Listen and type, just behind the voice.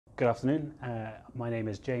Good afternoon. My name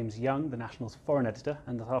is James Young, the National's foreign editor,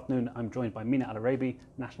 and this afternoon I'm joined by Mina Al-Oraibi,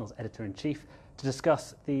 National's editor-in-chief, to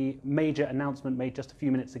discuss the major announcement made just a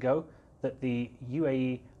few minutes ago that the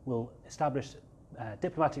UAE will establish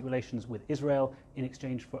diplomatic relations with Israel in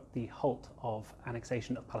exchange for the halt of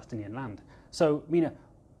annexation of Palestinian land. So, Mina,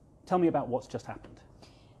 tell me about what's just happened.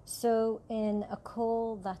 So, in a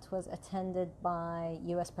call that was attended by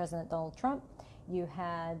US President Donald Trump, you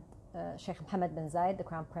had Sheikh Mohamed bin Zayed, the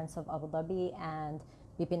Crown Prince of Abu Dhabi, and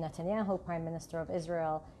Bibi Netanyahu, Prime Minister of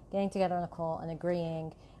Israel, getting together on a call and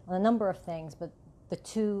agreeing on a number of things, but the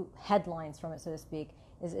two headlines from it, so to speak,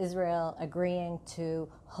 is Israel agreeing to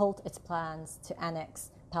halt its plans to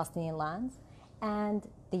annex Palestinian lands, and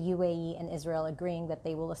the UAE and Israel agreeing that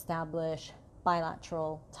they will establish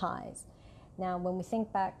bilateral ties. Now, when we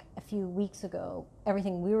think back a few weeks ago,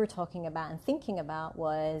 everything we were talking about and thinking about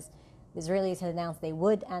was the Israelis had announced they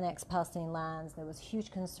would annex Palestinian lands. There was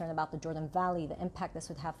huge concern about the Jordan Valley, the impact this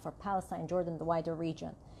would have for Palestine, Jordan, the wider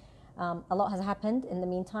region. A lot has happened in the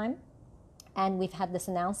meantime, and we've had this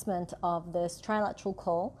announcement of this trilateral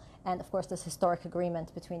call and, of course, this historic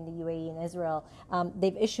agreement between the UAE and Israel.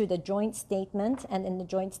 They've issued a joint statement, and in the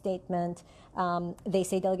joint statement, they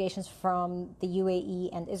say delegations from the UAE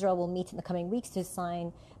and Israel will meet in the coming weeks to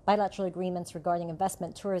sign bilateral agreements regarding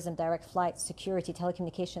investment, tourism, direct flights, security,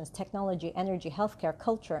 telecommunications, technology, energy, healthcare,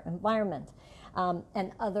 culture, environment,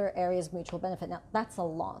 and other areas of mutual benefit. Now, that's a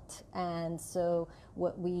lot. And so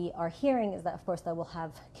what we are hearing is that, of course, they will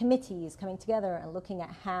have committees coming together and looking at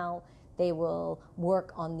how they will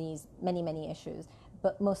work on these many, many issues.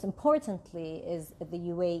 But most importantly is the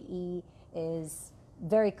UAE is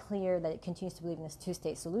very clear that it continues to believe in this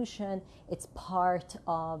two-state solution. It's part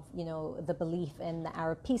of, the belief in the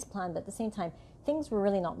Arab peace plan, but at the same time, things were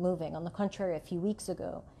really not moving. On the contrary, a few weeks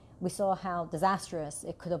ago, we saw how disastrous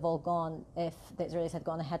it could have all gone if the Israelis had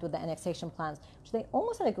gone ahead with the annexation plans, which they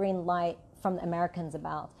almost had a green light from the Americans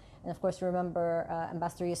about. And of course, remember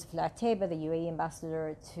Ambassador Yusuf Al-Atteba, the UAE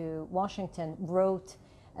ambassador to Washington, wrote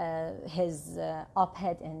his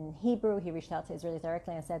op-ed in Hebrew. He reached out to Israelis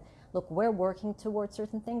directly and said, look, we're working towards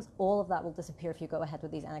certain things. All of that will disappear if you go ahead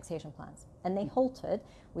with these annexation plans. And they halted.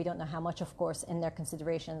 We don't know how much, of course, in their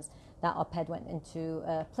considerations that op-ed went into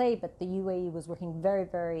play, but the UAE was working very,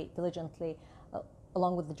 very diligently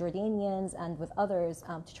along with the Jordanians and with others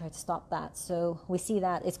to try to stop that. So we see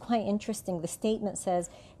that. It's quite interesting. The statement says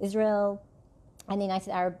Israel and the United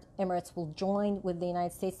Arab Emirates will join with the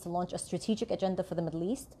United States to launch a strategic agenda for the Middle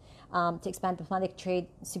East to expand diplomatic, trade,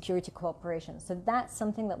 security cooperation. So that's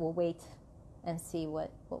something that we'll wait and see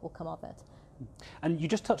what will come of it. And you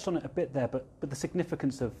just touched on it a bit there, but the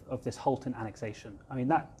significance of this halt in annexation, I mean,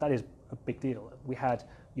 that is a big deal. We had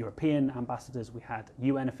European ambassadors, we had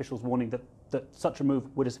UN officials warning that such a move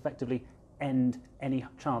would effectively end any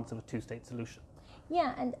chance of a two-state solution.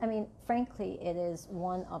 Yeah, and I mean, frankly, it is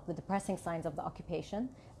one of the depressing signs of the occupation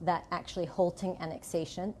that actually halting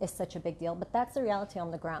annexation is such a big deal. But that's the reality on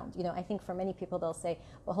the ground. I think for many people, they'll say,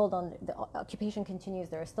 well, hold on, the occupation continues,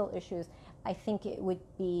 there are still issues. I think it would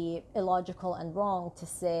be illogical and wrong to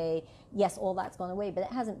say, yes, all that's gone away, but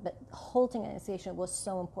it hasn't. But halting annexation was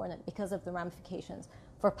so important because of the ramifications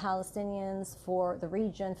for Palestinians, for the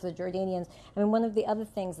region, for the Jordanians. I mean, one of the other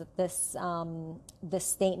things that this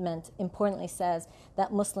statement importantly says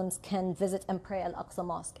that Muslims can visit and pray Al-Aqsa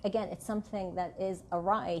Mosque. Again, it's something that is a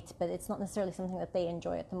right, but it's not necessarily something that they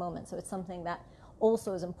enjoy at the moment. So it's something that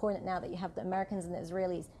also is important now that you have the Americans and the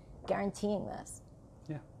Israelis guaranteeing this.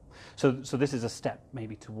 Yeah. So this is a step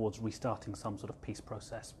maybe towards restarting some sort of peace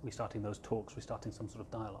process, restarting those talks, restarting some sort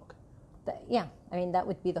of dialogue. Yeah, I mean, that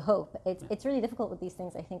would be the hope. It's really difficult with these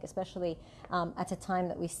things, I think, especially at a time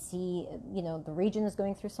that we see, the region is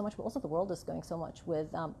going through so much, but also the world is going so much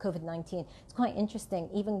with COVID-19. It's quite interesting.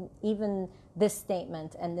 Even this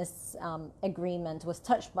statement and this agreement was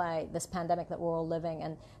touched by this pandemic that we're all living,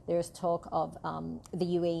 and there's talk of the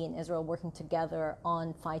UAE and Israel working together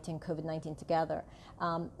on fighting COVID-19 together.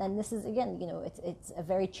 And this is, again, it's a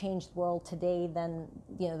very changed world today than,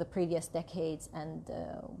 the previous decades and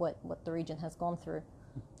what the region has gone through.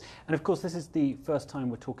 And of course, this is the first time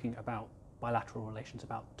we're talking about bilateral relations,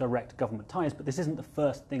 about direct government ties, but this isn't the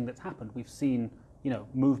first thing that's happened. We've seen,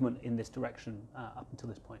 movement in this direction up until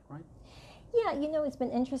this point, right? Yeah, it's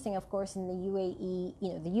been interesting, of course, in the UAE.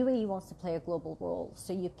 The UAE wants to play a global role.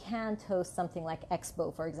 So you can't host something like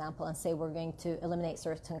Expo, for example, and say we're going to eliminate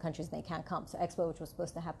certain countries and they can't come. So Expo, which was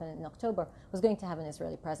supposed to happen in October, was going to have an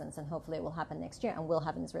Israeli presence, and hopefully it will happen next year and will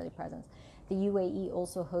have an Israeli presence. The UAE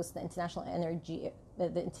also hosts the International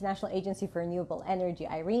the International Agency for Renewable Energy,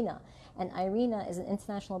 IRENA. And IRENA is an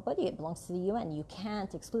international body. It belongs to the UN. You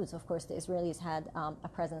can't exclude. So, of course, the Israelis had a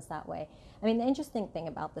presence that way. I mean, the interesting thing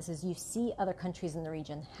about this is you see other countries in the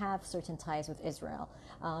region have certain ties with Israel.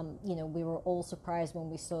 We were all surprised when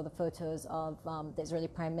we saw the photos of the Israeli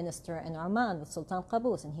Prime Minister in Oman with Sultan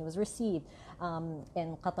Qaboos, and he was received.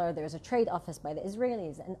 In Qatar, there's a trade office by the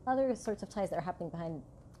Israelis, and other sorts of ties that are happening behind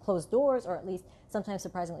closed doors, or at least sometimes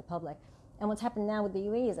surprisingly public. And what's happened now with the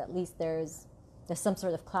UAE is at least there's some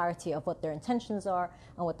sort of clarity of what their intentions are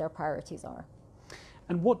and what their priorities are.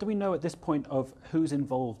 And what do we know at this point of who's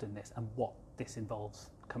involved in this and what this involves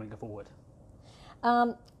coming forward?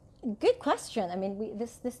 Good question. I mean,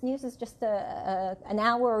 this news is just an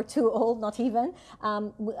hour or two old, not even.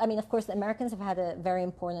 I mean, of course, the Americans have had a very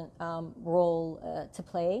important role to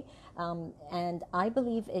play, and I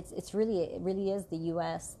believe it really is the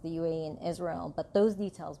U.S., the UAE, and Israel. But those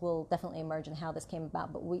details will definitely emerge in how this came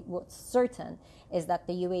about. But what's certain is that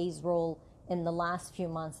the UAE's role in the last few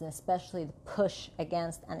months, and especially the push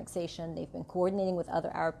against annexation, they've been coordinating with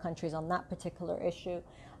other Arab countries on that particular issue.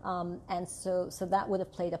 And so that would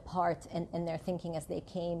have played a part in their thinking as they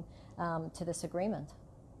came to this agreement.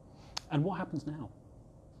 And what happens now?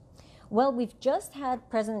 Well, we've just had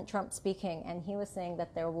President Trump speaking, and he was saying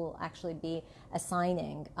that there will actually be a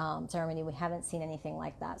signing ceremony. We haven't seen anything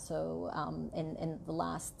like that. So in the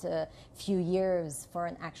last few years for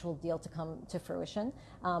an actual deal to come to fruition.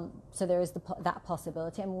 So there is that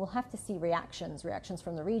possibility, and we'll have to see reactions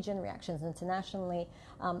from the region, reactions internationally.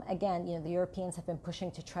 Again, the Europeans have been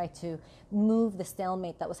pushing to try to move the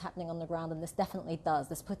stalemate that was happening on the ground, and this definitely does.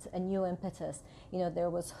 This puts a new impetus. There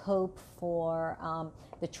was hope for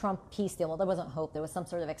the Trump peace deal. Well, there wasn't hope. There was some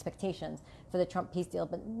sort of expectations for the Trump peace deal,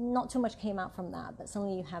 but not too much came out from that. But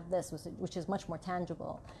suddenly you have this, which is much more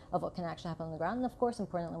tangible of what can actually happen on the ground. And of course,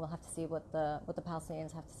 importantly, we'll have to see what the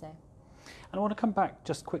Palestinians have to say. And I want to come back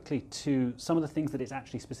just quickly to some of the things that it's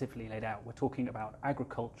actually specifically laid out. We're talking about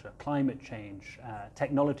agriculture, climate change,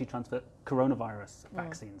 technology transfer, coronavirus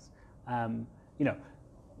vaccines.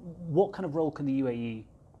 What kind of role can the UAE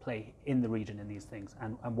play in the region in these things,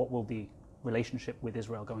 and what will the relationship with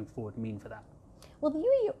Israel going forward mean for that? Well, the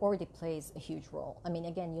UAE already plays a huge role. I mean,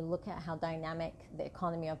 again, you look at how dynamic the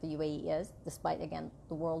economy of the UAE is, despite, again,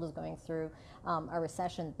 the world is going through a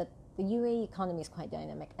recession, but the UAE economy is quite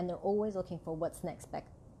dynamic, and they're always looking for what's next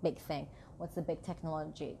big thing. What's the big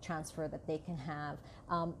technology transfer that they can have?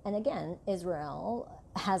 And again, Israel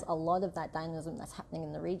has a lot of that dynamism that's happening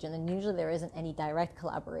in the region, and usually there isn't any direct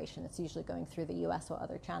collaboration. It's usually going through the US or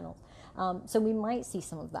other channels. So we might see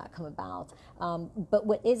some of that come about. But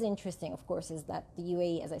what is interesting, of course, is that the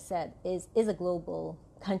UAE, as I said, is a global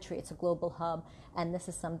country. It's a global hub, and this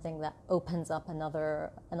is something that opens up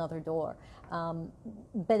another door.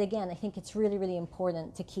 But again, I think it's really, really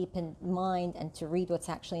important to keep in mind and to read what's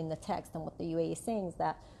actually in the text. And what the UAE is saying is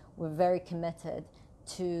that we're very committed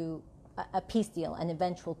to a peace deal, an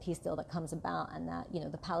eventual peace deal that comes about, and that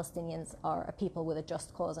the Palestinians are a people with a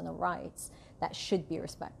just cause and a rights that should be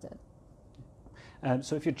respected.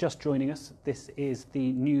 So if you're just joining us, this is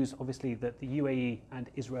the news, obviously, that the UAE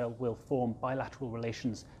and Israel will form bilateral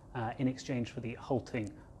relations in exchange for the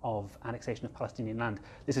halting of annexation of Palestinian land.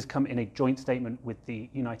 This has come in a joint statement with the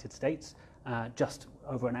United States just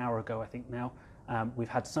over an hour ago, I think now. We've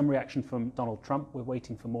had some reaction from Donald Trump. We're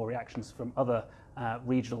waiting for more reactions from other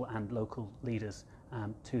regional and local leaders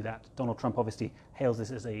to that. Donald Trump obviously hails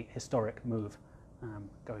this as a historic move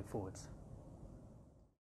going forwards.